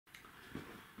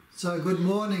So good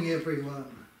morning everyone.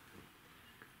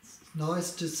 It's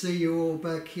nice to see you all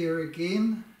back here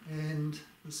again, and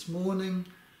this morning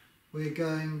we're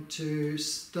going to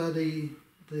study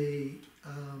the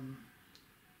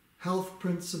health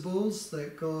principles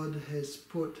that God has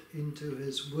put into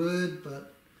His Word,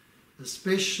 but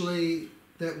especially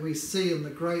that we see in the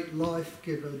great life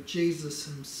giver Jesus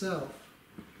Himself.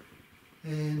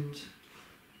 And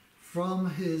from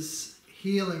His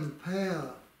healing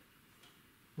power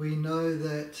we know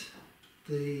that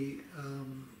the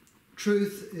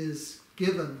truth is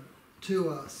given to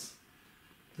us,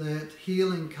 that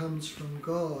healing comes from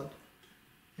God,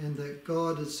 and that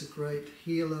God is a great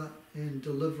healer and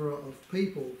deliverer of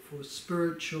people for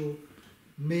spiritual,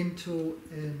 mental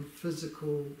and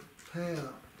physical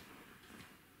power.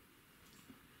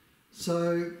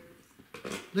 So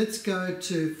let's go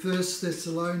to 1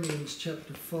 Thessalonians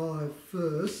chapter 5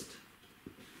 first,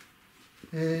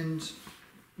 and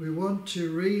we want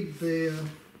to read there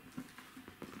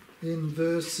in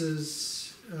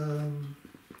verses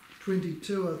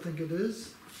 22, I think it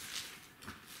is,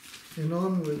 and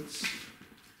onwards.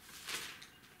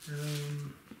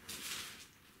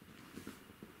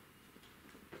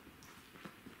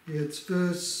 It's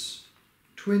verse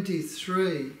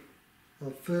 23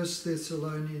 of 1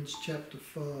 Thessalonians chapter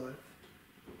 5.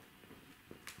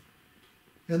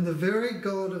 And the very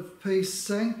God of peace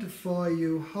sanctify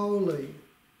you wholly.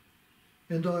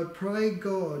 And I pray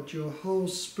God your whole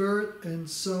spirit and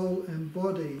soul and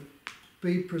body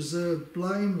be preserved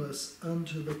blameless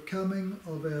unto the coming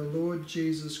of our Lord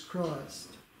Jesus Christ.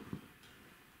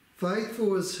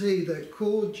 Faithful is He that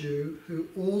called you, who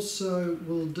also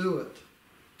will do it.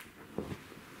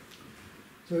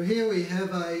 So here we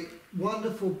have a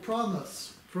wonderful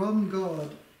promise from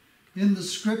God in the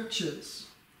Scriptures,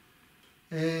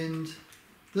 and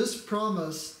this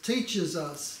promise teaches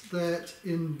us that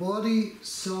in body,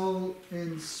 soul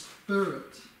and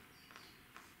spirit,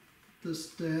 this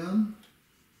down,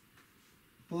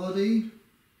 body,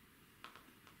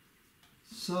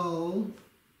 soul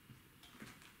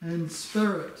and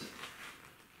spirit,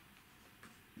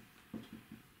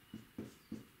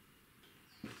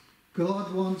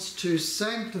 God wants to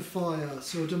sanctify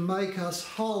us, or to make us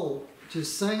whole. To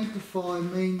sanctify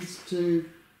means to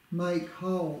make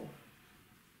whole.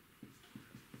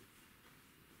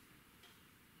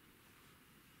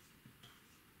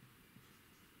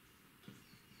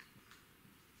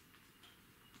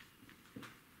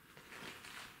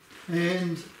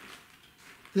 And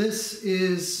this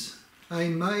is a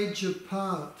major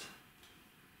part,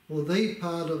 or the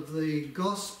part of the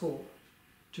gospel,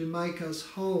 to make us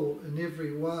whole in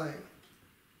every way,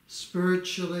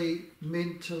 spiritually,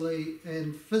 mentally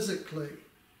and physically.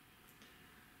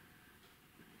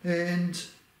 And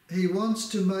He wants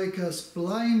to make us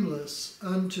blameless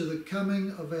unto the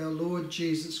coming of our Lord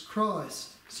Jesus Christ.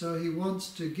 So He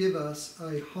wants to give us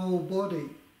a whole body,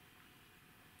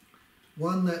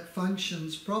 one that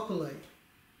functions properly,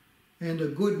 and a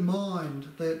good mind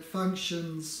that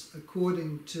functions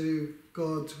according to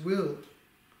God's will.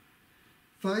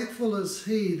 Faithful is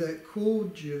He that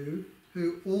called you,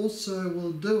 who also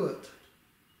will do it.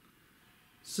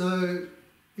 So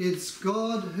it's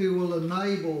God who will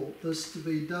enable this to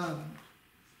be done.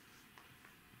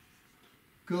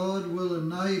 God will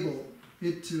enable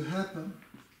it to happen.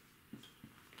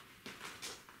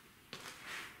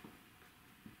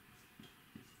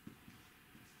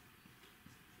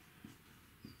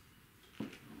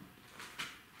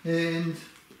 And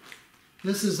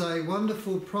this is a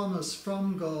wonderful promise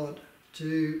from God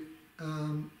to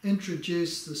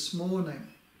introduce this morning,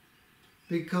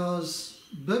 because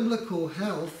biblical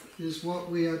health is what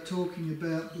we are talking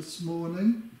about this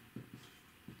morning.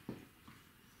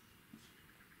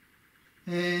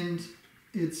 And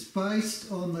it's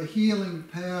based on the healing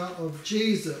power of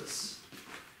Jesus.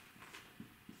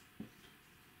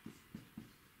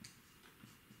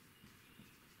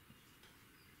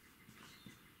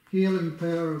 Healing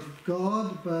power of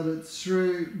God, but it's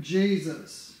through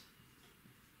Jesus.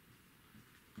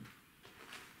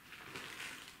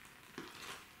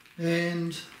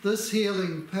 And this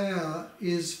healing power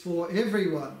is for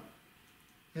everyone.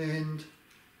 And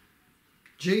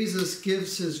Jesus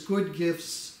gives His good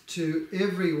gifts to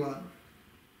everyone.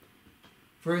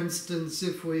 For instance,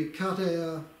 if we cut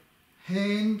our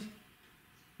hand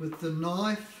with the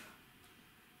knife,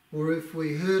 or if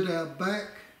we hurt our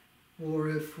back, or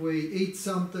if we eat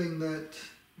something that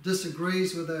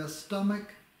disagrees with our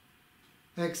stomach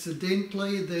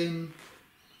accidentally, then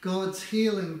God's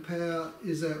healing power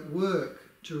is at work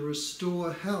to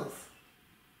restore health.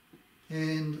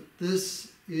 And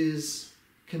this is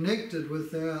connected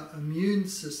with our immune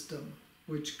system,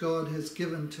 which God has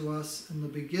given to us in the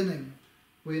beginning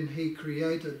when He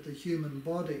created the human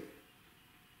body.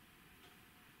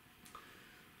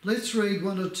 Let's read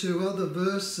one or two other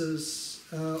verses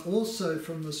also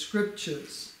from the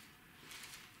scriptures.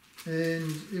 And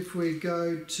if we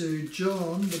go to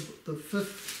John, the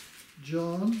 3rd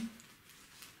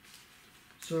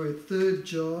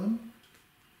John,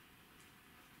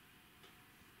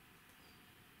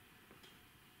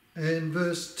 and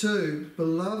verse 2,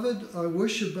 Beloved, I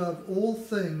wish above all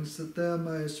things that thou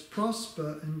mayest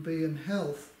prosper and be in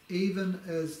health, even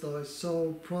as thy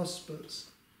soul prospers.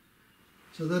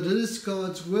 So that it is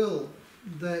God's will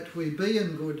that we be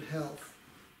in good health,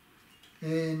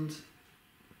 and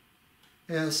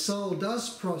our soul does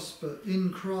prosper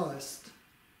in Christ.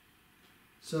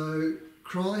 So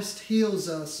Christ heals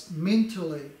us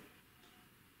mentally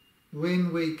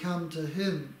when we come to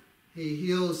Him. He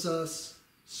heals us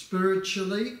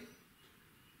spiritually,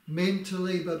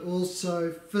 mentally, but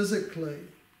also physically.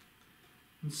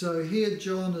 And so here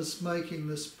John is making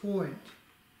this point.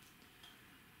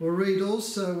 We'll read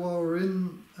also, while we're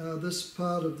in this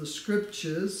part of the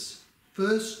scriptures,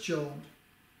 1 John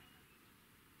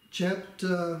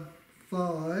chapter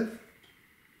 5,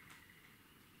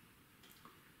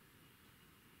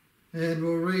 and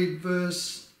we'll read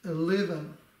verse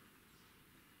 11.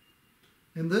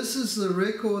 And this is the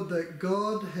record that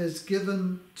God has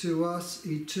given to us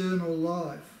eternal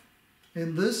life,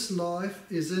 and this life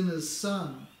is in His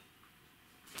Son.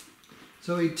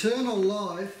 So eternal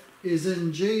life is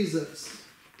in Jesus.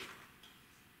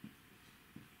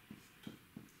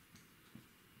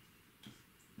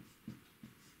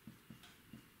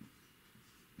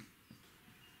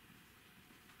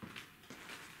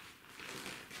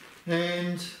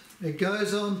 And it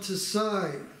goes on to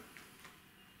say,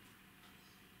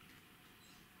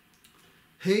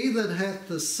 He that hath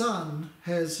the Son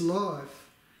has life,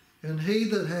 and he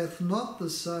that hath not the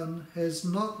Son has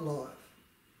not life.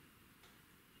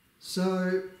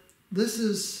 So this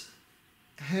is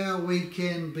how we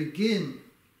can begin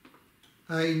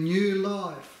a new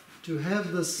life, to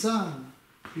have the Son,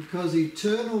 because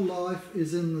eternal life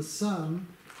is in the Son,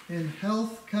 and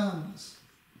health comes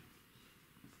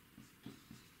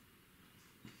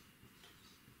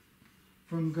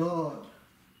from God.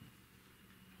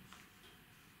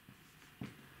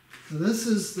 So this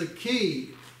is the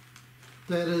key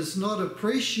that is not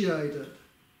appreciated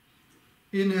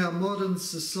in our modern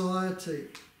society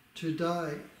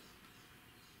today.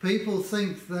 People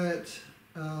think that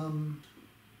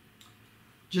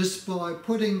just by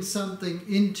putting something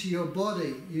into your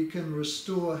body you can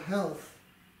restore health.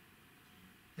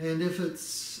 And if it's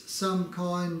some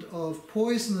kind of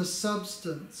poisonous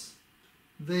substance,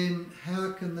 then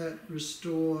how can that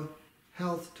restore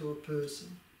health to a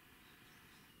person?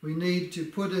 We need to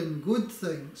put in good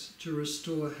things to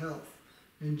restore health.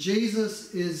 And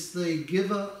Jesus is the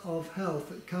giver of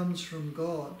health. It comes from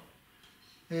God.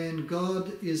 And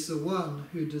God is the one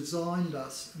who designed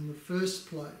us in the first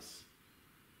place.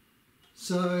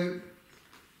 So,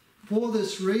 for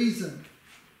this reason,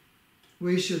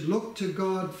 we should look to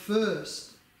God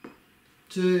first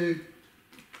to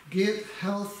get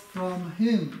health from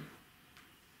Him.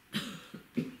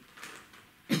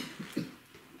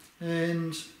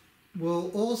 And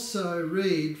we'll also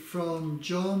read from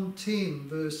John 10,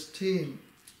 verse 10.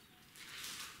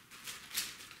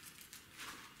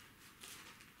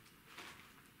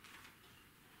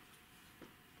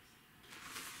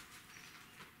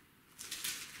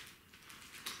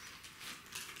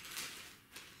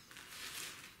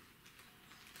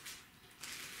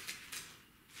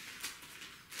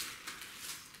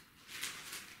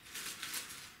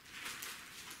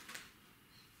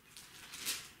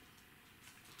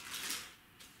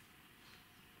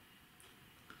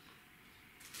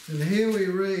 And here we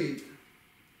read,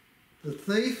 The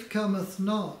thief cometh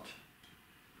not,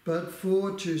 but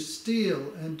for to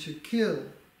steal and to kill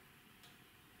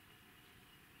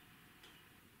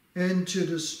and to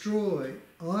destroy.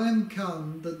 I am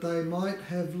come that they might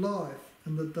have life,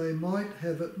 and that they might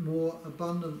have it more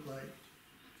abundantly.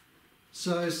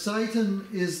 So Satan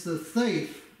is the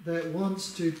thief that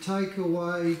wants to take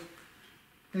away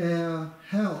our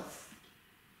health.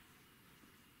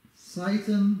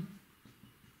 Satan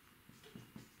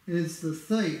is the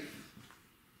thief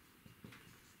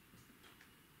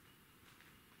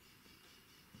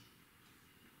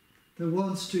that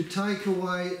wants to take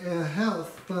away our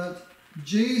health, but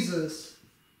Jesus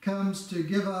comes to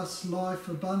give us life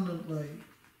abundantly.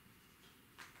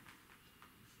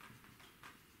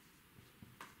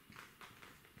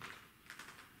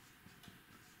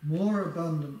 More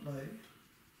abundantly.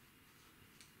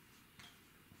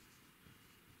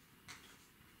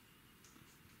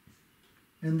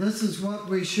 And this is what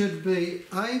we should be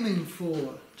aiming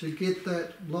for, to get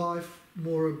that life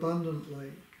more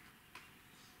abundantly.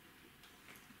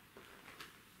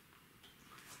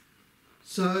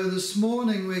 So this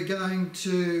morning we're going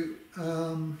to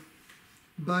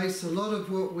base a lot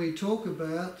of what we talk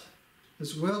about,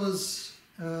 as well as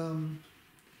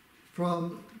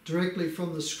directly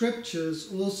from the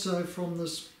scriptures, also from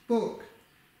this book,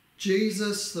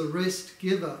 Jesus the Rest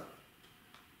Giver,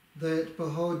 that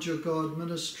Behold Your God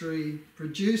ministry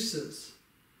produces.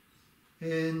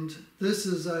 And this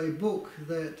is a book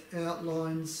that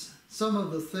outlines some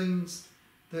of the things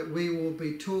that we will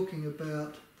be talking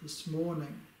about this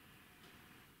morning.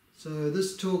 So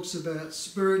this talks about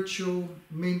spiritual,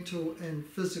 mental and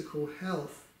physical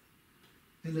health,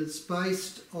 and it's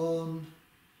based on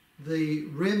the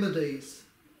remedies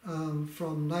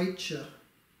from nature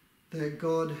that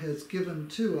God has given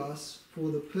to us for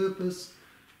the purpose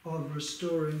of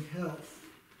restoring health.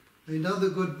 Another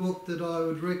good book that I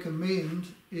would recommend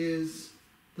is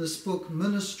this book,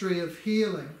 Ministry of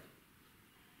Healing,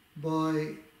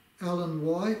 by Ellen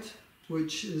White,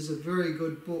 which is a very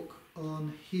good book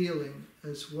on healing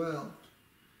as well.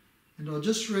 And I'll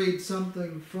just read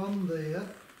something from there,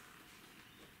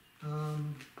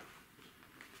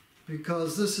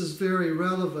 because this is very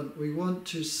relevant. We want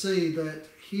to see that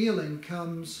healing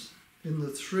comes in the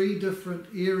three different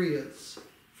areas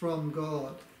from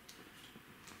God.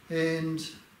 And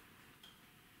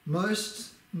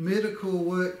most medical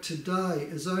work today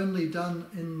is only done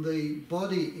in the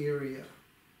body area,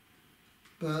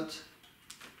 but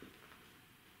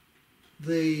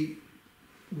the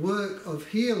work of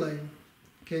healing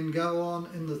can go on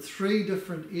in the three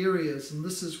different areas, and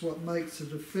this is what makes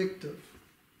it effective.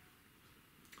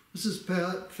 This is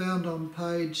found on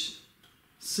page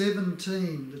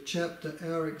 17, the chapter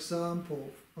Our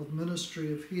Example of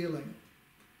Ministry of Healing.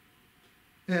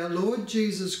 Our Lord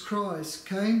Jesus Christ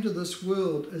came to this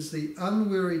world as the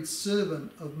unwearied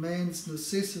servant of man's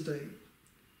necessity.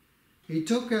 He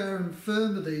took our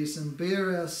infirmities and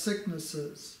bare our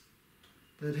sicknesses,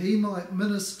 that he might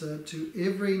minister to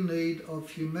every need of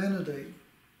humanity.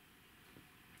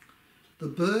 The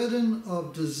burden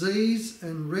of disease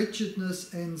and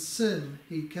wretchedness and sin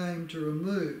he came to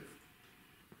remove.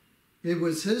 It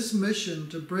was his mission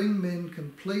to bring men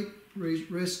complete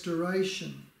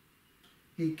restoration.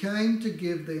 He came to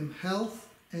give them health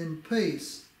and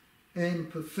peace and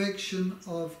perfection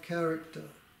of character.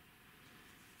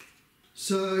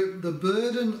 So the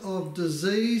burden of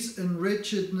disease and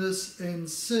wretchedness and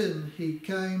sin he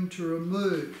came to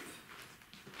remove.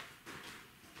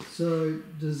 So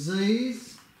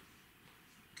disease,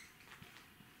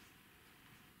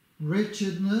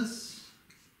 wretchedness,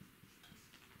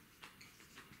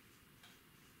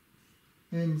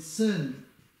 and sin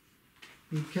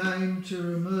he came to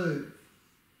remove.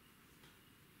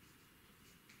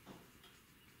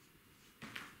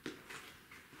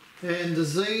 And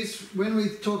disease, when we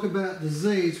talk about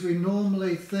disease, we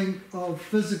normally think of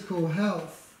physical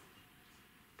health,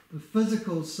 the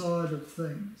physical side of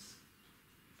things.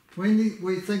 When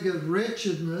we think of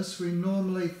wretchedness, we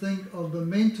normally think of the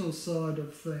mental side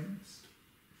of things.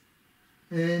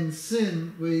 And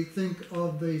sin, we think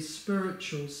of the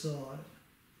spiritual side.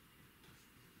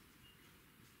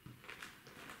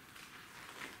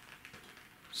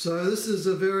 So this is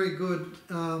a very good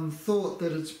thought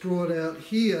that it's brought out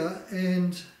here.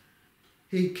 And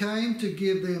he came to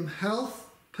give them health,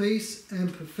 peace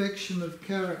and perfection of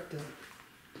character.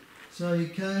 So he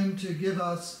came to give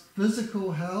us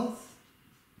physical health.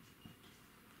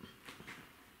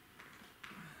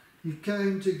 He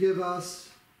came to give us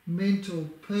mental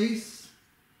peace,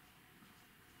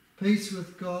 peace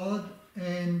with God,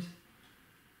 and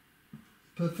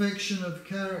perfection of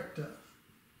character.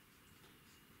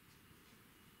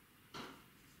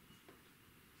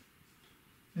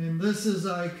 And this is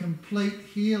a complete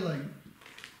healing.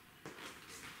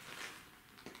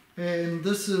 And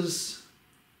this is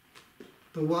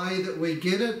the way that we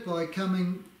get it, by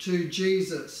coming to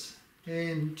Jesus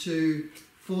and to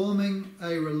forming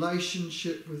a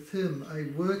relationship with him,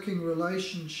 a working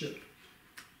relationship,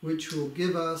 which will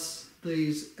give us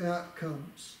these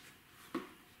outcomes.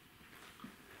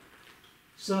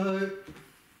 So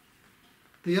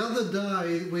the other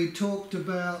day we talked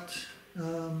about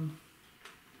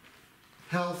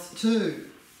health too,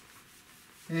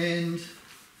 and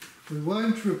we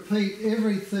won't repeat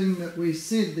everything that we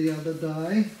said the other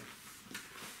day,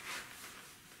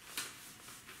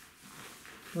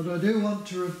 but I do want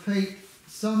to repeat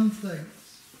some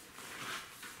things,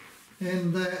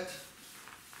 and that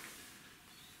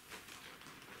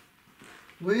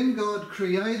when God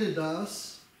created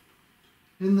us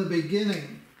In the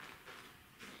beginning,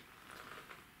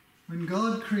 when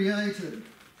God created,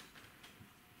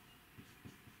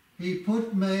 He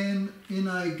put man in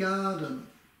a garden.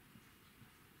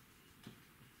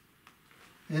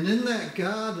 And in that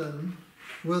garden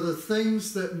were the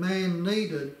things that man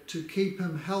needed to keep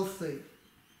him healthy.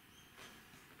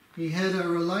 He had a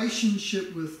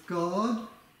relationship with God.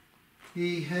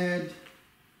 He had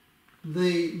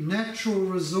the natural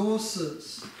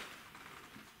resources.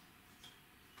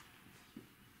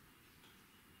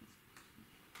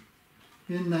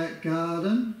 In that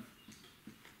garden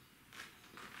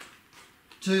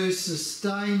to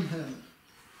sustain him.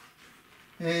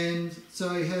 And so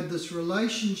he had this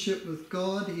relationship with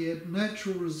God, he had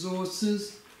natural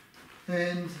resources,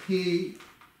 and he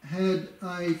had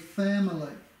a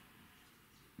family.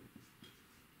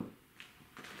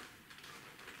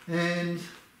 And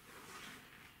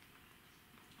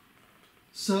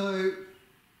so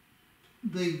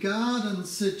the garden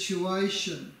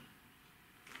situation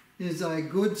is a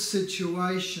good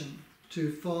situation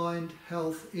to find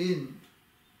health in.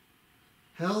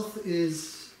 Health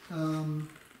is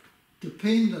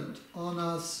dependent on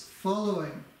us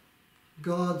following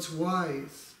God's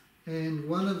ways, and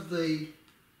one of the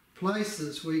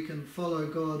places we can follow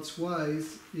God's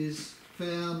ways is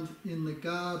found in the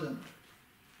garden.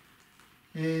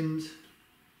 And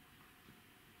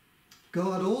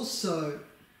God also,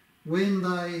 when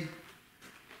man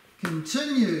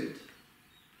continued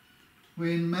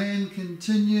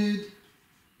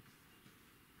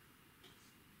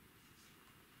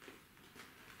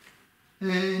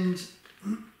and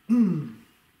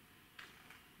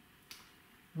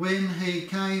when he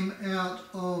came out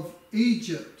of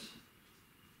Egypt,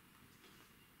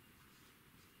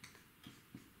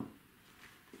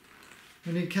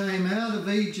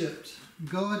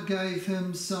 God gave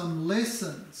him some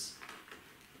lessons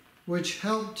which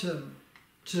helped him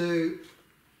to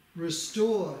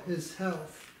restore his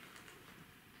health.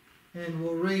 And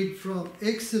we'll read from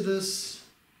Exodus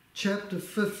chapter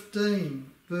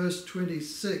 15, verse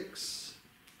 26.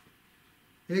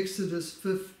 Exodus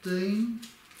 15,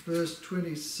 verse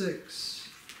 26.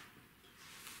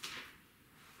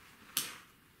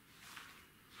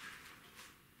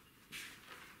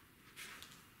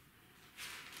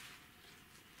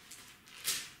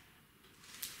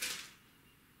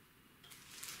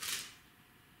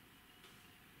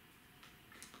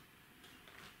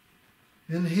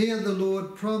 And here the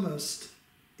Lord promised,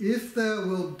 "If thou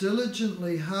wilt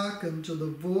diligently hearken to the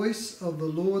voice of the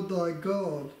Lord thy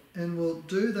God, and wilt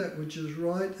do that which is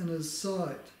right in his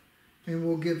sight, and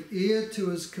will give ear to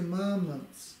his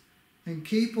commandments, and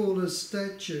keep all his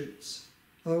statutes,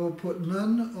 I will put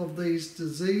none of these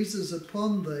diseases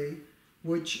upon thee,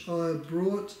 which I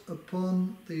brought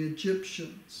upon the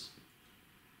Egyptians.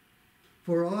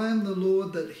 For I am the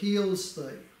Lord that heals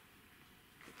thee."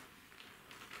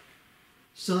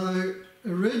 So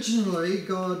originally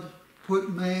God put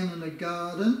man in a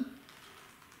garden,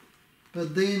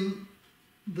 but then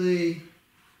the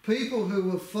people who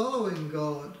were following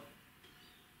God,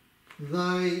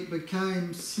 they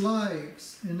became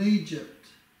slaves in Egypt.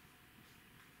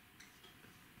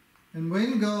 And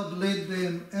when God led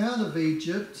them out of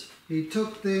Egypt, he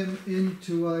took them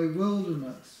into a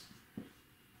wilderness.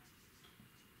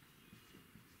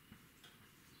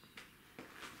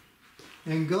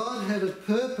 And God had a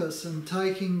purpose in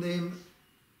taking them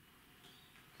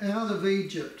out of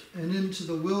Egypt and into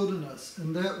the wilderness,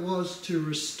 and that was to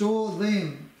restore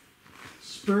them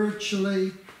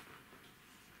spiritually,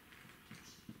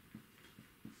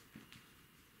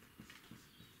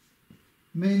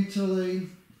 mentally,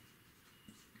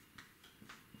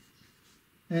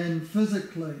 and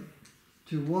physically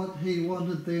to what he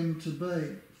wanted them to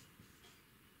be,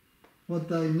 what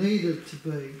they needed to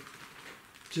be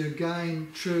to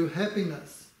gain true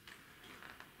happiness.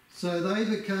 So they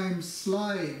became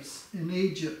slaves in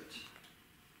Egypt.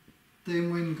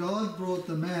 Then when God brought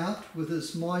them out with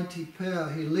his mighty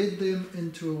power, he led them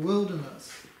into a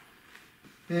wilderness.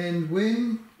 And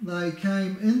when they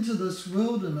came into this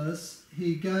wilderness,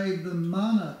 he gave them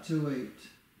manna to eat.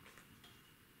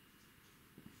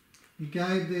 He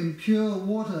gave them pure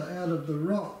water out of the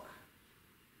rock.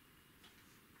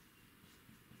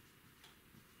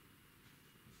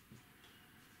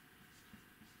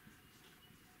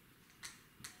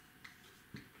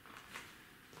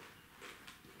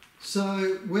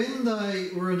 So when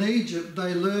they were in Egypt,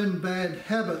 they learned bad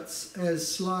habits as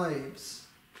slaves.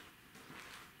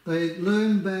 They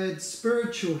learned bad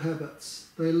spiritual habits.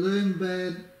 They learned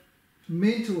bad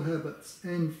mental habits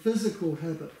and physical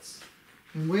habits.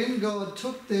 And when God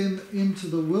took them into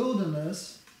the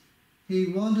wilderness, he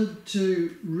wanted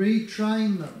to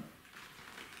retrain them.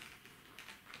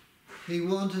 He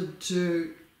wanted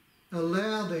to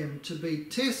allow them to be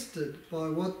tested by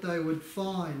what they would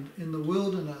find in the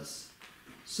wilderness,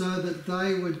 so that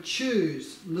they would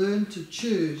learn to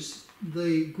choose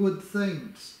the good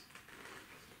things.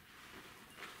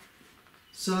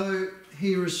 So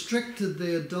he restricted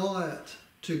their diet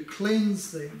to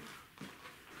cleanse them.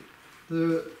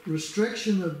 The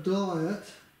restriction of diet,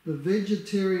 the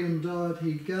vegetarian diet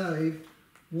he gave,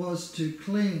 was to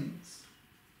cleanse.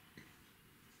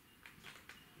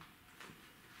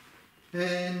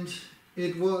 And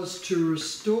it was to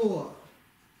restore.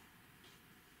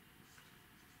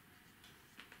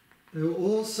 They were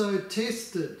also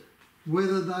tested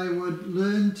whether they would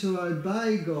learn to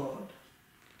obey God.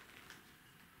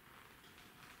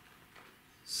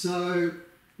 So,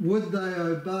 would they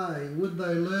obey? Would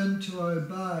they learn to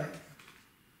obey?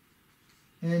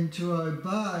 And to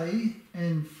obey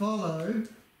and follow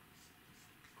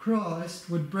Christ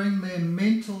would bring them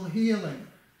mental healing.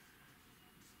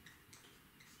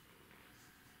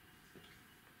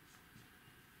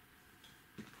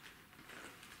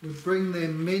 Would bring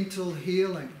them mental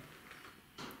healing.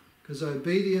 Because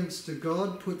obedience to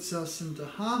God puts us into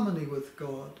harmony with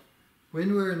God.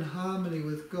 When we're in harmony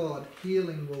with God,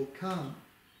 healing will come.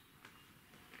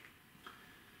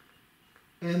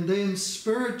 And then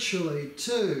spiritually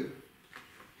too,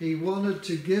 he wanted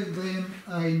to give them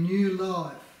a new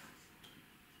life.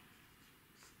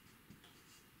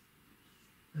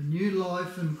 A new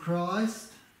life in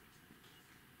Christ.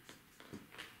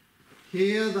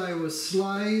 Here they were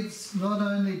slaves not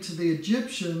only to the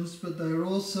Egyptians, but they were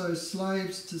also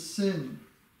slaves to sin.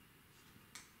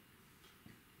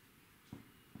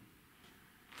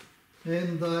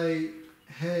 And they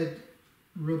had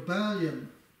rebellion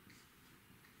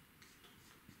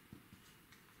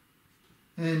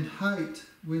and hate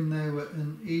when they were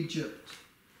in Egypt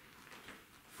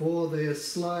for their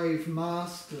slave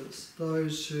masters,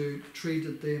 those who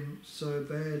treated them so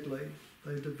badly.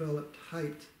 They developed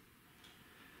hate.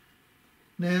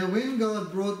 Now, when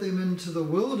God brought them into the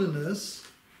wilderness,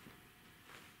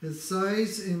 it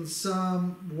says in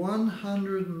Psalm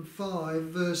 105,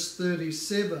 verse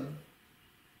 37,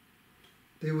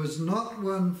 there was not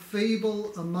one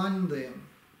feeble among them.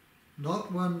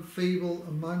 Not one feeble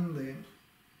among them.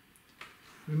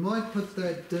 We might put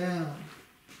that down.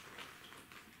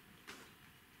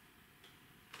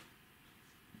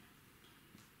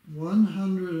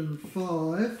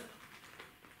 (105)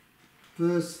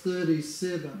 verse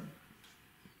 37.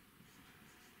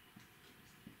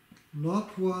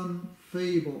 Not one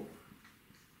feeble.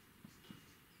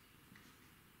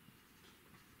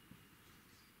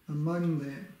 Among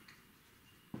them.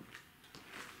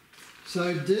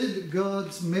 So did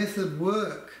God's method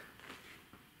work?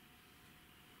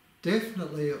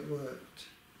 Definitely it worked.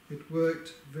 It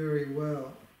worked very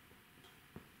well.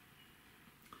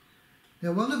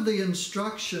 Now, one of the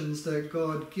instructions that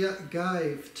God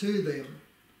gave to them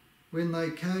when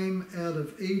they came out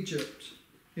of Egypt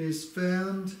is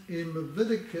found in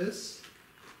Leviticus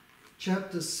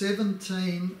chapter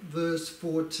 17, verse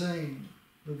 14.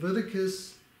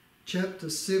 Leviticus chapter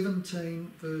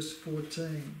 17, verse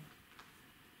 14.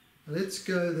 Let's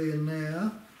go there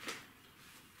now.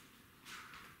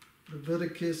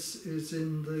 Leviticus is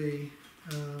in the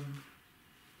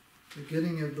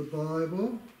beginning of the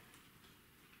Bible.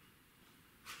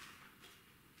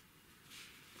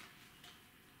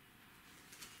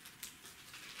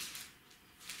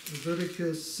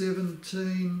 Leviticus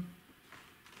 17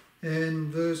 and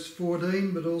verse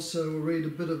 14, but also we'll read a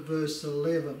bit of verse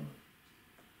 11.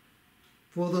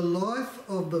 For the life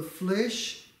of the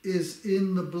flesh is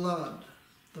in the blood.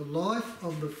 The life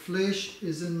of the flesh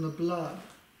is in the blood.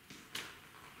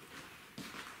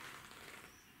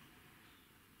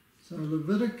 So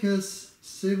Leviticus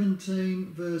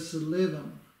 17 verse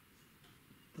 11.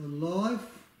 The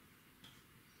life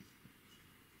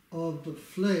of the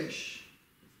flesh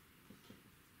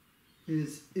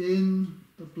is in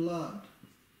the blood.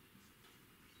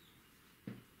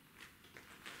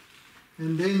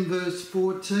 And then verse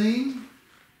 14.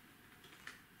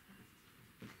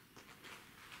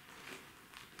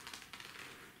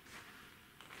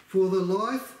 For the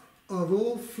life of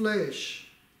all flesh,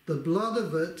 the blood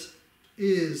of it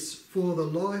is for the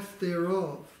life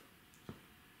thereof.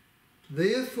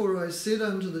 Therefore I said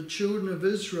unto the children of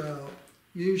Israel,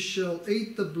 you shall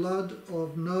eat the blood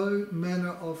of no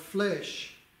manner of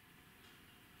flesh.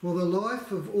 For the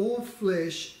life of all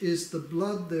flesh is the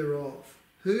blood thereof.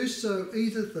 Whoso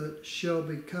eateth it shall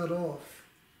be cut off.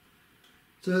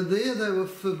 So there they were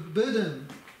forbidden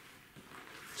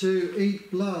to eat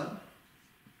blood.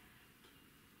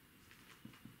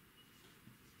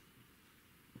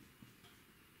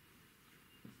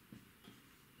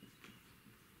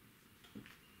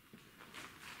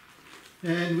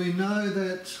 And we know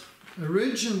that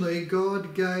originally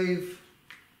God gave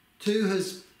to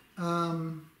his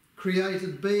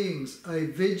created beings a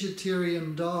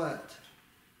vegetarian diet.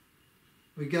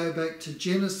 We go back to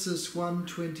Genesis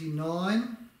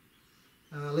 1:29.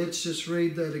 Let's just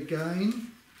read that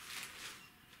again.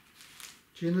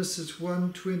 Genesis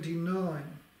 1:29.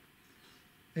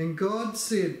 And God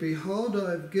said, Behold,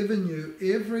 I have given you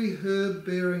every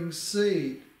herb-bearing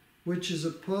seed which is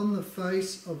upon the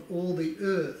face of all the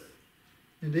earth,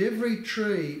 and every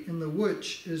tree in the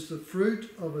which is the fruit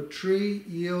of a tree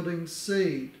yielding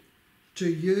seed. To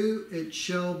you it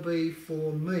shall be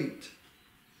for meat.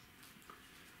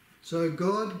 So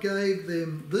God gave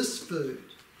them this food.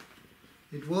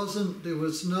 There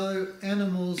was no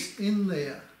animals in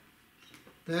there.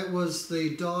 That was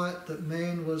the diet that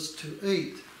man was to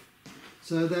eat.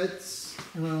 So that's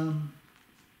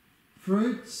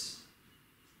fruits,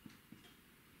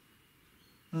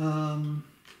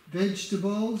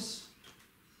 vegetables,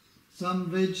 some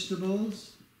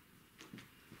vegetables,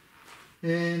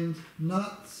 and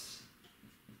nuts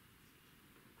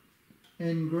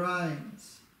and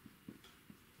grains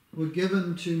were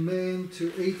given to man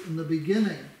to eat in the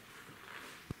beginning.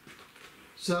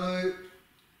 So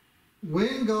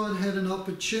when God had an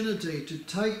opportunity to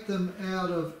take them out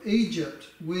of Egypt,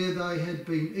 where they had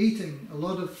been eating a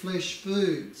lot of flesh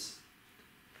foods,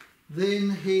 then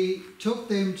he took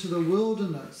them to the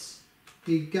wilderness.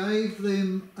 He gave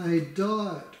them a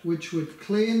diet which would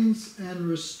cleanse and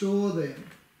restore them,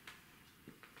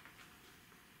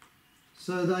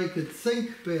 so they could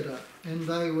think better and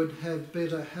they would have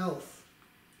better health.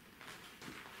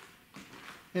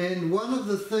 And one of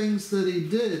the things that he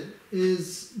did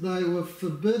is they were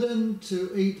forbidden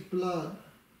to eat blood.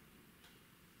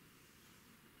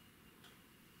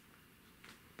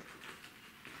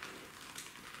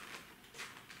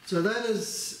 So that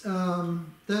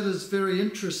is very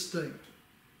interesting,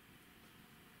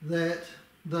 that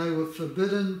they were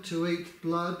forbidden to eat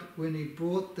blood when he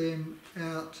brought them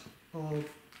out of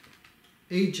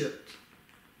Egypt.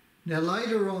 Now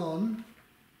later on,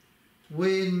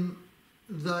 when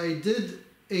they did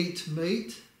eat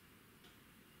meat,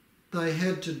 they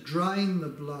had to drain the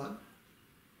blood.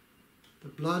 The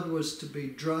blood was to be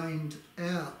drained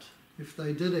out if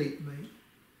they did eat meat.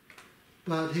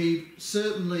 But he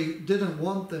certainly didn't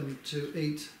want them to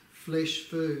eat flesh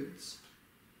foods.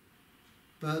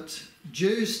 But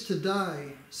Jews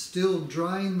today still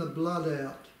drain the blood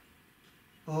out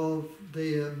of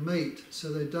their meat,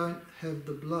 so they don't have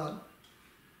the blood.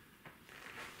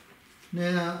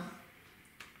 Now,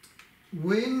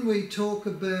 when we talk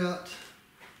about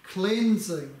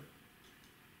cleansing,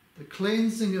 the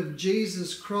cleansing of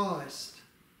Jesus Christ,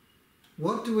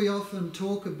 what do we often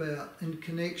talk about in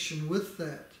connection with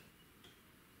that?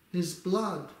 His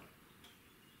blood.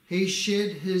 He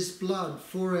shed his blood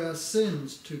for our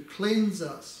sins to cleanse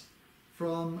us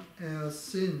from our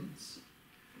sins.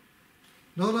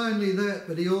 Not only that,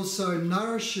 but he also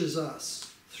nourishes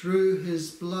us through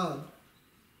his blood.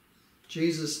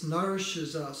 Jesus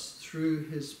nourishes us through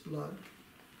his blood.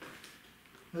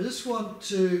 I just want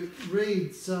to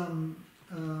read some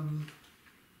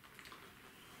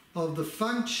of the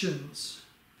functions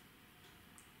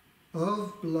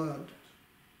of blood,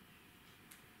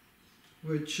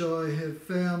 which I have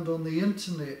found on the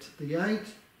internet, the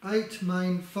eight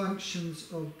main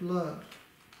functions of blood.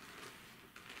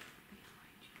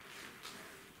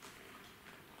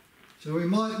 So we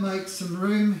might make some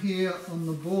room here on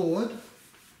the board,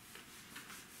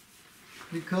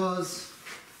 because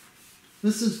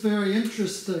this is very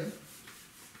interesting.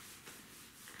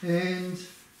 And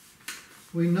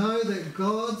we know that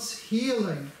God's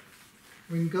healing,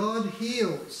 when God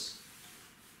heals,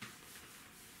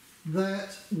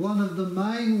 that one of the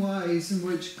main ways in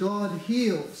which God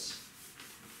heals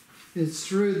is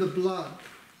through the blood.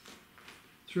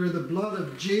 Through the blood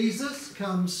of Jesus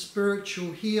comes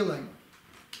spiritual healing.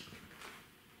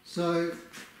 So,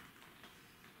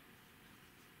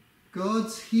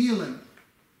 God's healing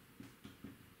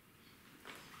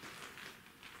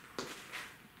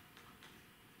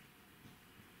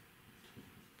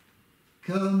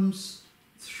comes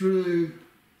through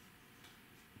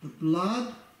the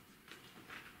blood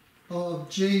of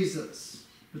Jesus,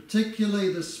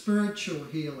 particularly the spiritual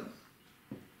healing.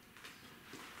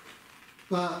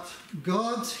 But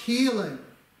God's healing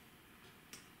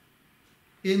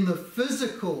in the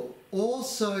physical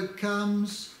also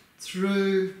comes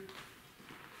through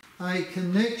a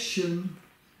connection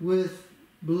with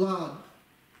blood.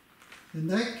 And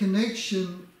that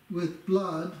connection with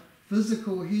blood,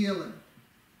 physical healing,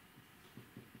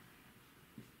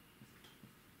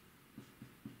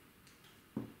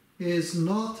 is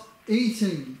not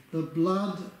eating the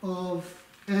blood of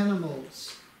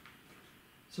animals.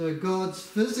 So God's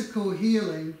physical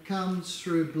healing comes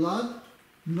through blood,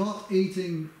 not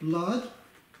eating blood,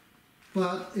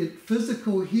 but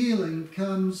physical healing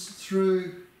comes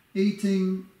through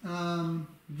eating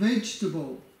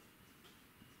vegetable,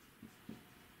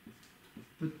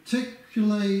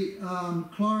 particularly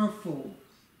chlorophyll.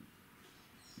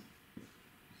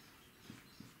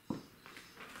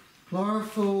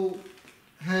 Chlorophyll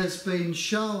has been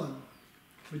shown,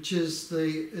 which is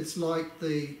it's like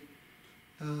the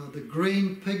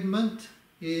green pigment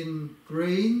in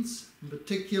greens in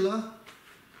particular.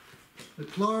 The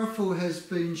chlorophyll has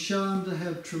been shown to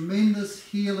have tremendous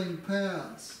healing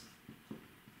powers.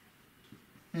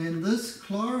 And this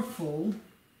chlorophyll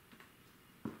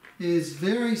is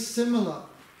very similar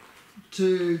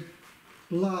to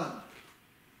blood.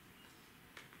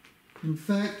 In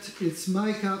fact, its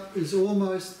makeup is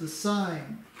almost the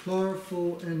same,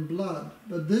 chlorophyll and blood.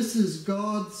 But this is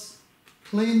God's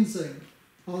cleansing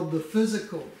of the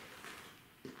physical.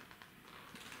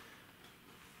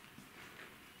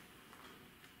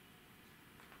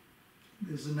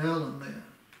 There's an L in there,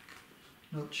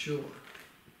 not sure.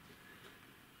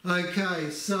 Okay,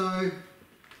 so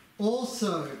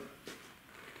also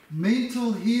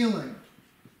mental healing.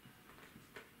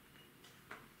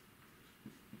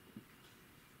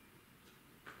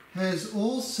 Has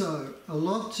also a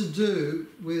lot to do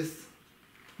with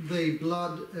the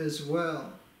blood as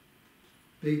well,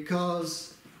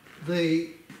 because the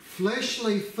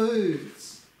fleshly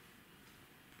foods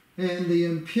and the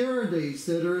impurities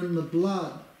that are in the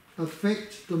blood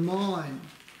affect the mind,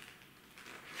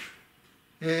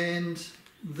 and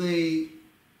the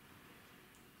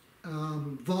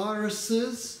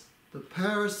viruses, the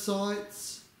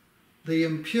parasites, the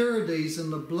impurities in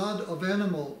the blood of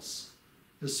animals,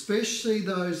 especially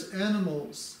those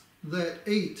animals that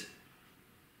eat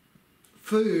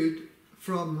food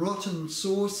from rotten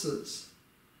sources.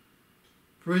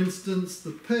 For instance,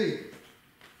 the pig.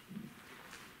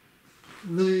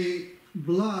 The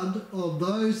blood of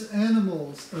those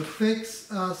animals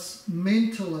affects us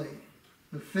mentally,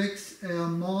 affects our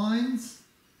minds,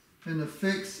 and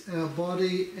affects our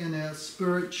body and our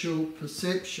spiritual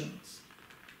perceptions.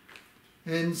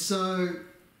 And so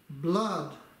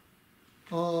blood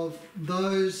of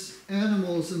those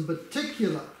animals in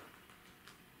particular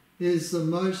is the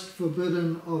most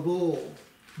forbidden of all.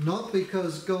 Not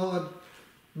because God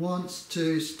wants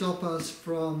to stop us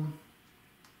from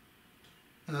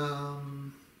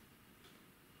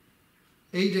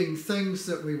eating things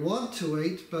that we want to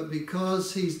eat, but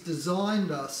because He's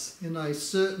designed us in a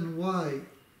certain way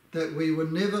that we were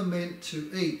never meant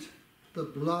to eat the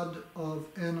blood of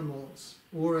animals,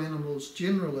 or animals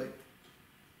generally.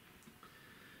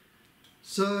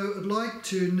 So I'd like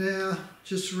to now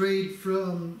just read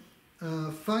from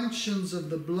Functions of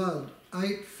the Blood,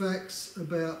 8 Facts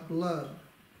About Blood.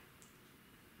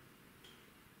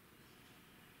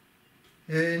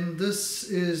 And this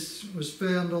was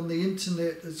found on the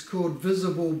internet. It's called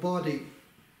Visible Body.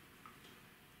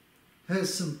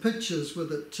 Has some pictures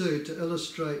with it too to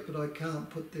illustrate, but I can't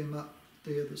put them up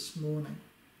there this morning.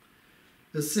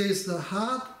 It says the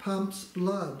heart pumps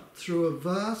blood through a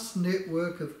vast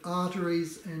network of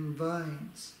arteries and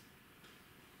veins.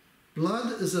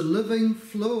 Blood is a living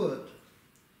fluid.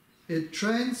 It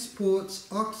transports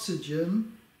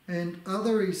oxygen and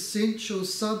other essential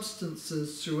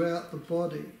substances throughout the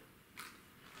body.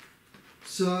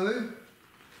 So,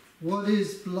 what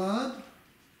is blood?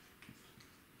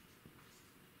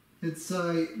 It's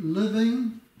a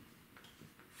living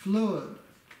fluid.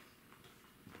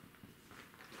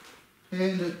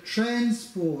 And it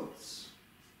transports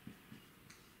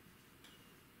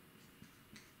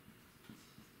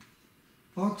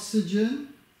oxygen.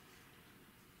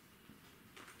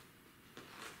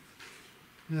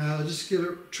 Now,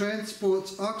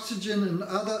 transports oxygen and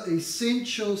other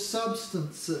essential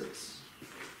substances.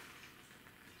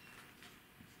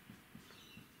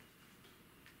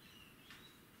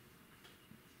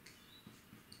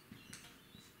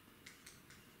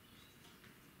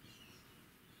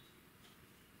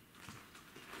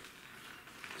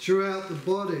 Throughout the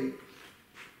body,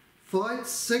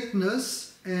 fights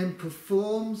sickness and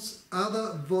performs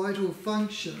other vital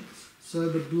functions. So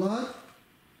the blood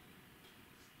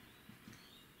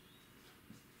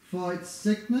fights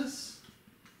sickness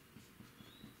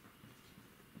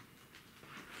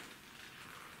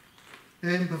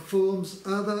and performs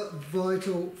other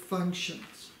vital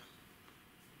functions.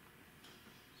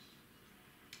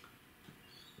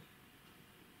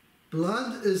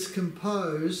 Blood is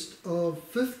composed of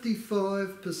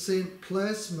 55%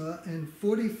 plasma and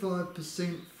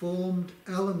 45% formed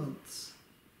elements,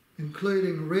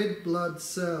 including red blood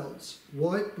cells,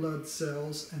 white blood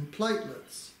cells, and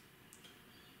platelets.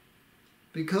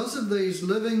 Because of these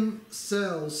living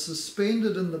cells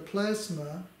suspended in the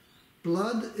plasma,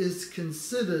 blood is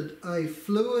considered a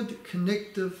fluid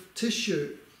connective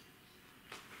tissue.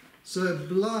 So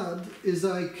blood is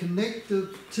a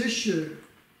connective tissue.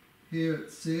 Here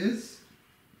it says,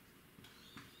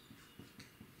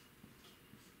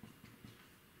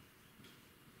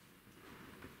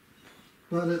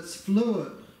 but it's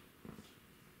fluid,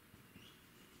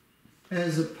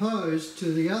 as opposed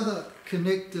to the other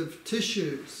connective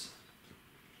tissues.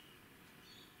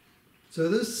 So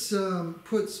this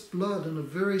puts blood in a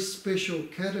very special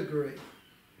category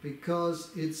because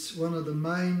it's one of the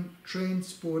main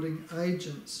transporting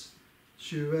agents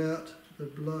throughout the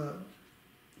blood.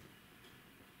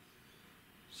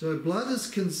 So blood is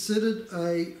considered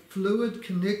a fluid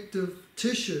connective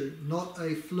tissue, not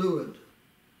a fluid.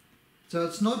 So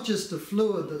it's not just a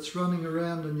fluid that's running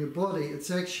around in your body, it's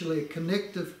actually a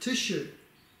connective tissue,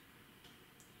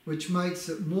 which makes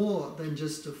it more than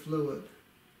just a fluid.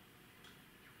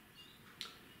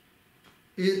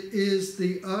 It is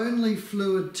the only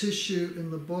fluid tissue in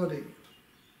the body.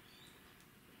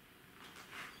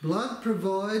 Blood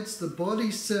provides the body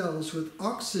cells with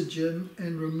oxygen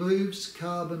and removes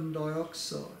carbon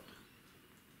dioxide.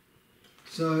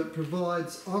 So it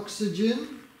provides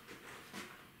oxygen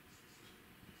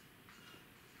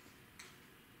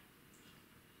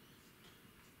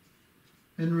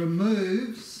and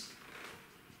removes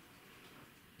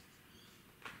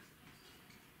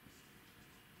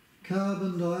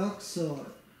carbon dioxide.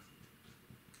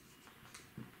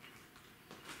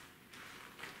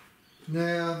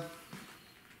 Now,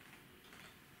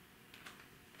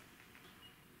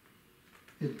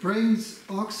 it brings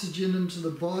oxygen into the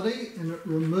body and it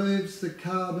removes the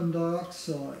carbon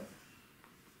dioxide.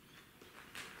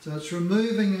 So it's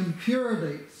removing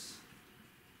impurities.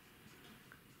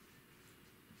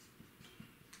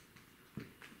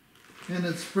 And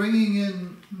it's bringing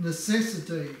in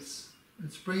necessities.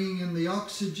 It's bringing in the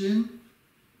oxygen,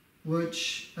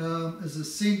 which is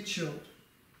essential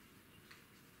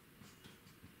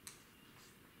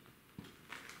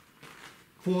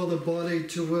for the body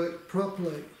to work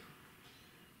properly.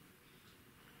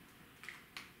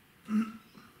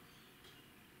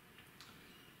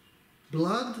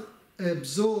 Blood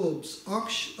absorbs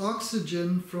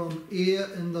oxygen from air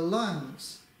in the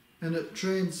lungs, and it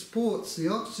transports the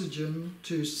oxygen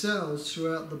to cells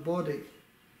throughout the body.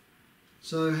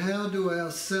 So how do our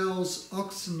cells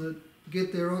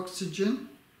get their oxygen?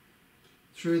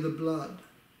 Through the blood.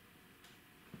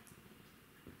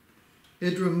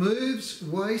 It removes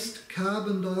waste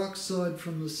carbon dioxide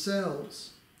from the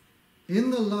cells.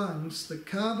 In the lungs, the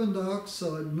carbon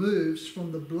dioxide moves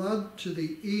from the blood to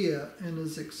the air and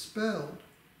is expelled.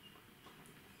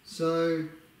 So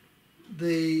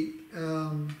the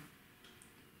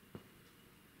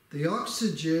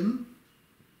oxygen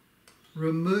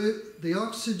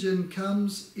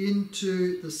comes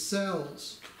into the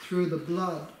cells through the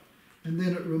blood, and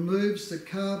then it removes the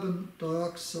carbon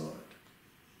dioxide.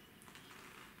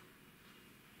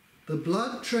 The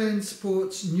blood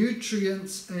transports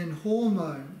nutrients and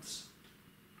hormones.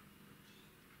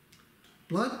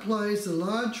 Blood plays a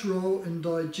large role in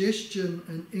digestion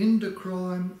and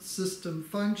endocrine system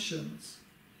functions.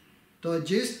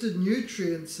 Digested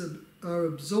nutrients are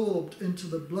absorbed into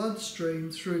the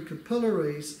bloodstream through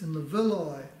capillaries in the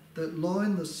villi that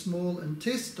line the small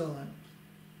intestine.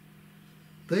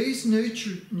 These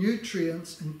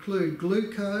nutrients include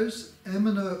glucose,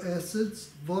 amino acids,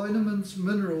 vitamins,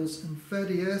 minerals, and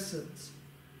fatty acids.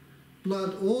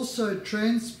 Blood also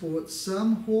transports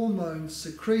some hormones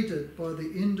secreted by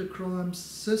the endocrine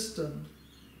system,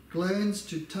 glands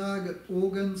to target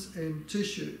organs and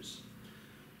tissues.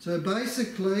 So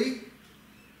basically,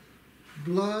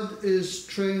 blood is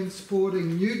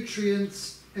transporting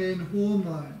nutrients and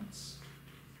hormones.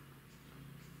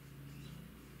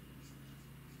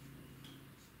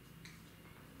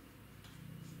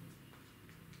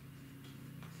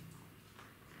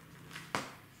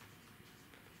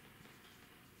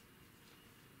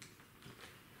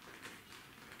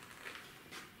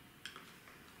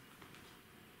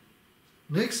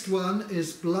 Next one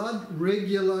is blood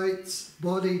regulates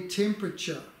body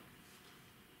temperature.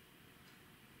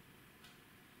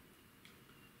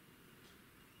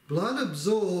 Blood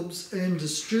absorbs and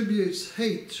distributes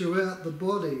heat throughout the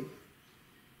body.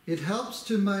 It helps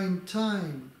to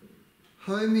maintain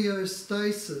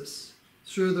homeostasis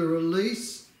through the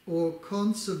release or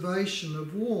conservation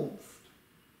of warmth.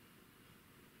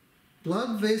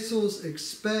 Blood vessels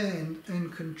expand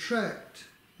and contract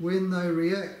when they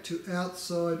react to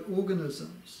outside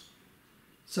organisms,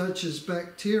 such as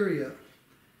bacteria,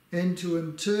 and to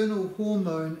internal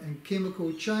hormone and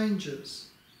chemical changes.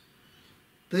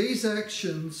 These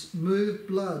actions move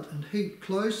blood and heat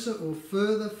closer or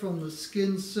further from the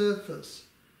skin surface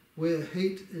where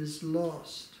heat is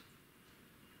lost.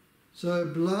 So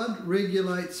blood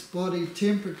regulates body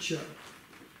temperature.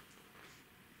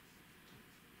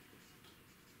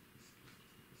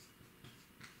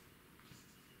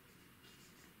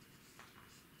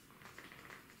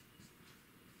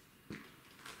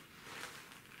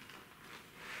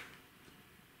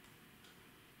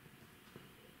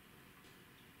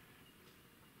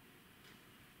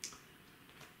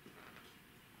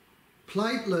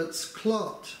 Platelets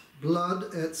clot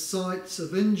blood at sites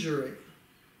of injury.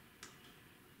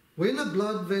 When a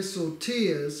blood vessel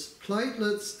tears,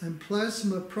 platelets and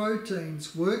plasma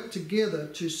proteins work together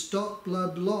to stop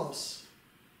blood loss.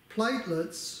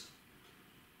 Platelets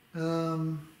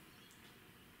clump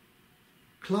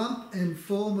and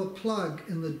form a plug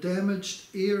in the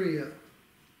damaged area.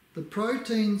 The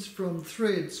proteins from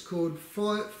threads called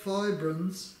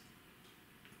fibrins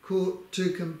to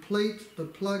complete the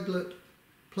platelet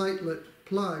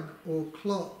plug or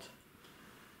clot.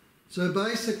 So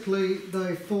basically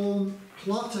they form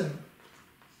clotting.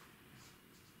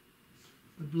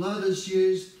 The blood is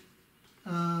used,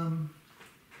 the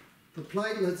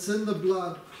platelets in the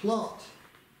blood clot.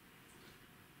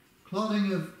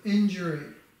 Clotting of injury.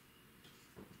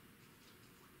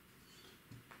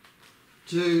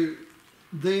 To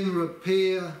then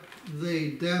repair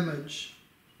the damage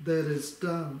that is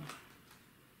done.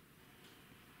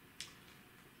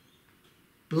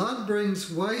 Blood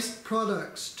brings waste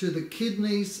products to the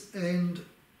kidneys and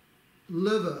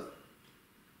liver.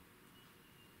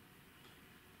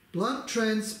 Blood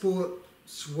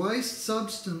transports waste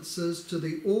substances to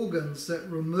the organs that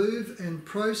remove and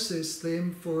process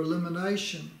them for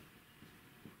elimination.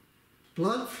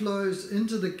 Blood flows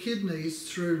into the kidneys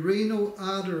through renal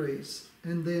arteries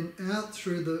and then out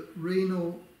through the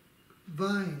renal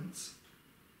veins.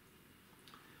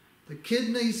 The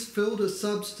kidneys filter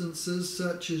substances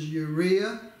such as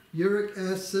urea, uric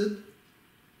acid,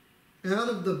 out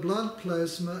of the blood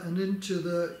plasma and into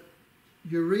the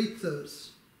urethras.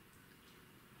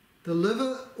 The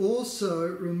liver also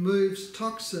removes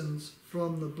toxins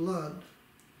from the blood.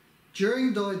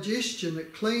 During digestion,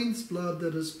 it cleans blood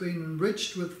that has been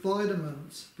enriched with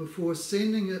vitamins before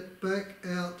sending it back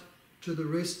out to the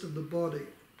rest of the body.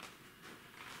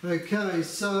 Okay,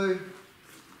 so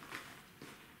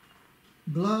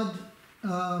blood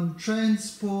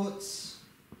transports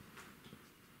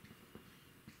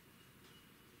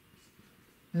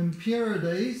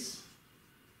impurities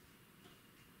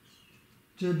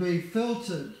to be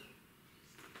filtered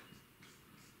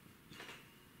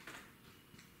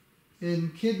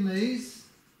in kidneys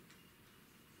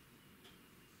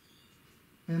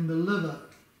and the liver,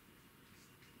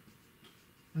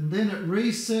 and then it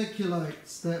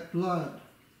recirculates that blood.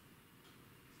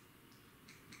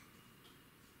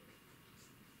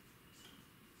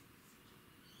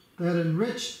 That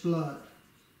enriched blood,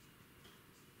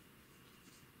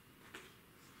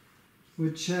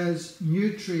 which has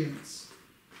nutrients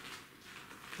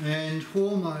and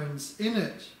hormones in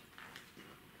it.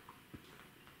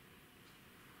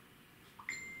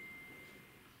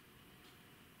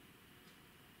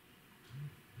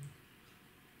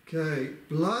 Okay,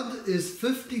 blood is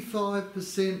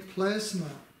 55%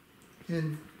 plasma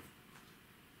and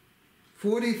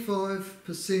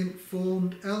 45%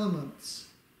 formed elements.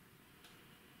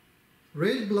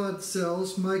 Red blood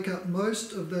cells make up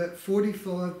most of that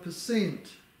 45%.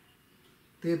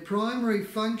 Their primary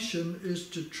function is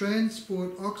to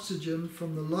transport oxygen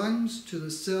from the lungs to the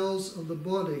cells of the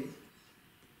body.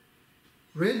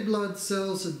 Red blood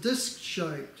cells are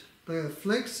disc-shaped. They are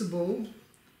flexible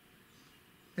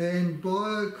and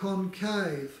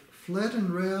bioconcave, flat and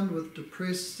round with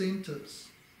depressed centres.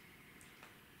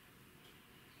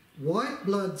 White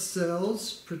blood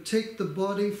cells protect the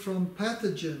body from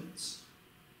pathogens.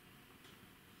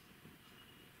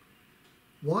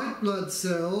 White blood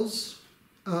cells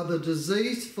are the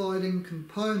disease-fighting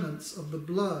components of the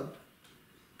blood.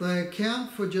 They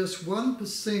account for just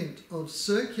 1% of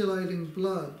circulating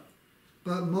blood,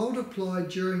 but multiply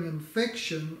during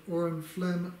infection or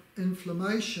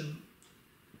inflammation.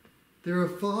 There are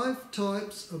 5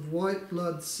 types of white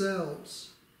blood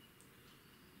cells.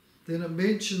 Then it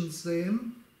mentions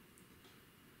them,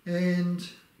 and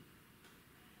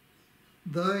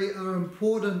They are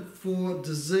important for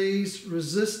disease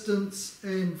resistance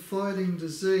and fighting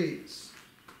disease.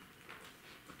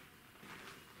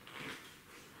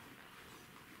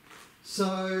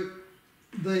 So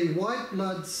the white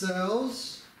blood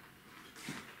cells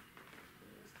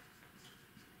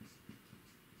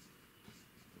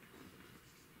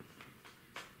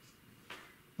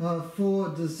are for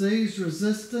disease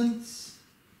resistance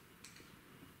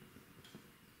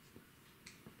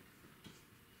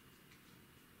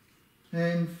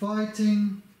and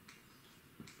fighting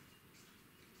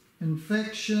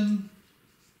infection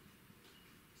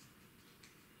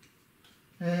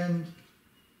and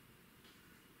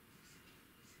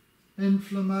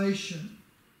inflammation.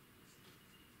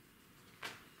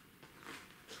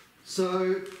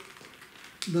 So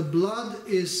the blood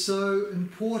is so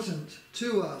important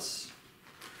to us.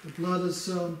 The blood is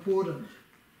so important.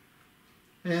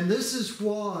 And this is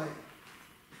why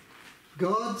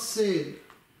God said,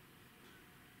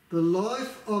 the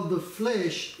life of the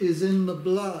flesh is in the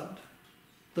blood.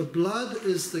 The blood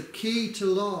is the key to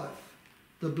life.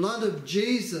 The blood of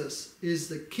Jesus is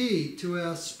the key to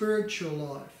our spiritual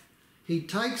life. He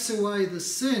takes away the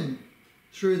sin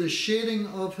through the shedding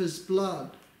of his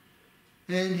blood.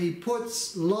 And he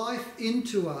puts life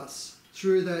into us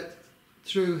through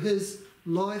his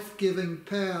life-giving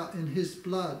power in his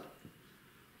blood.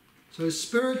 So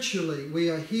spiritually we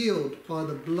are healed by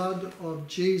the blood of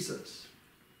Jesus.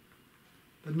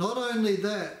 But not only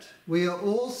that, we are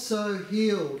also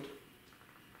healed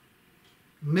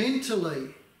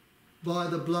mentally by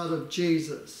the blood of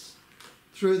Jesus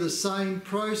through the same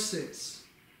process.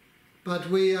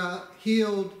 But we are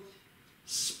healed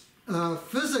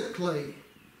physically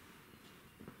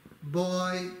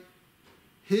by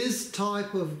his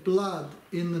type of blood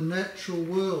in the natural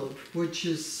world, which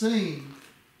is seen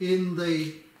in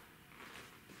the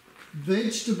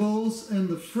vegetables and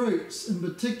the fruits in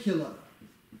particular.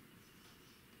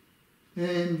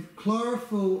 And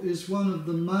chlorophyll is one of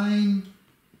the main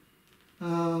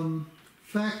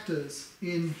factors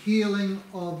in healing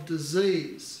of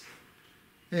disease.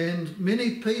 And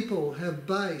many people have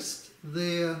based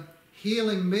their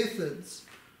healing methods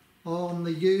on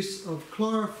the use of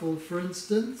chlorophyll, for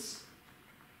instance,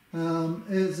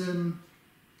 as in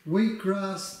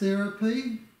wheatgrass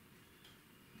therapy,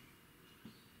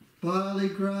 barley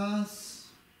grass,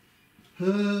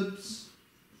 herbs,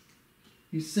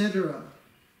 etc.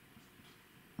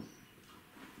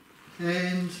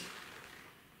 And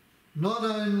not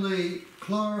only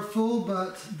chlorophyll,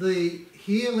 but the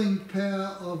healing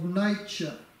power of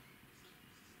nature.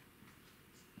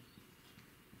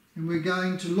 And we're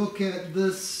going to look at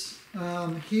this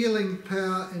healing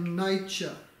power in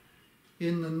nature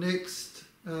in the next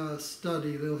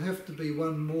study. There'll have to be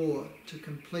one more to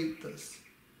complete this.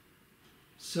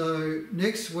 So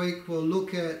next week we'll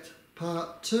look at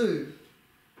part 2.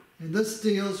 And this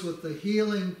deals with the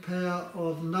healing power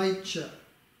of nature.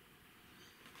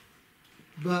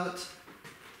 But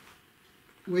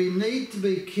we need to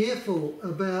be careful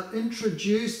about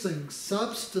introducing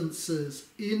substances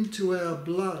into our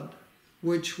blood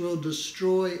which will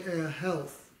destroy our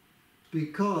health,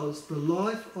 because the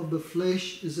life of the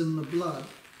flesh is in the blood.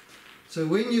 So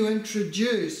when you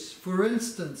introduce, for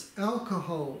instance,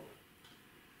 alcohol,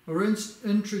 or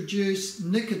introduce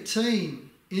nicotine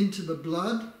into the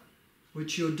blood,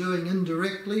 which you're doing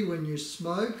indirectly when you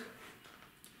smoke,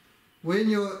 when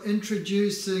you're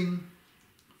introducing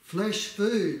flesh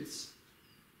foods,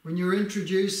 when you're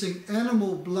introducing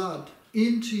animal blood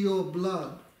into your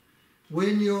blood,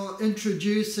 when you're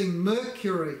introducing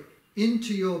mercury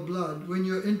into your blood, when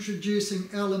you're introducing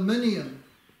aluminium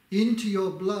into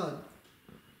your blood,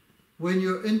 when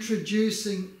you're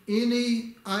introducing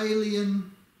any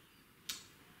alien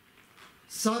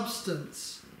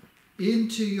substance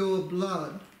into your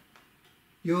blood,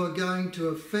 you're going to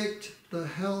affect the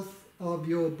health of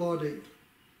your body.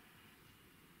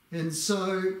 And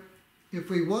so if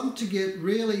we want to get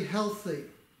really healthy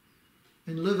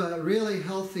and live a really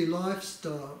healthy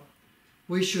lifestyle,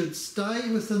 we should stay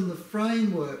within the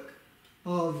framework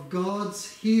of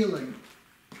God's healing,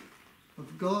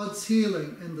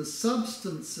 and the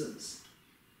substances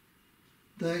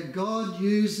that God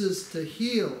uses to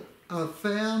heal are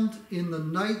found in the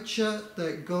nature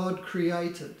that God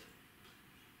created.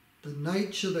 The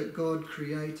nature that God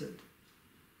created.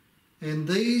 And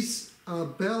these are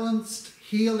balanced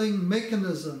healing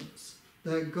mechanisms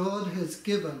that God has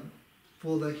given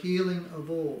for the healing of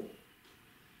all.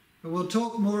 And we'll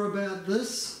talk more about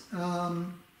this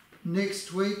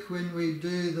next week when we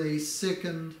do the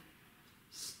second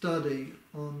study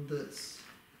on this.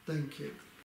 Thank you.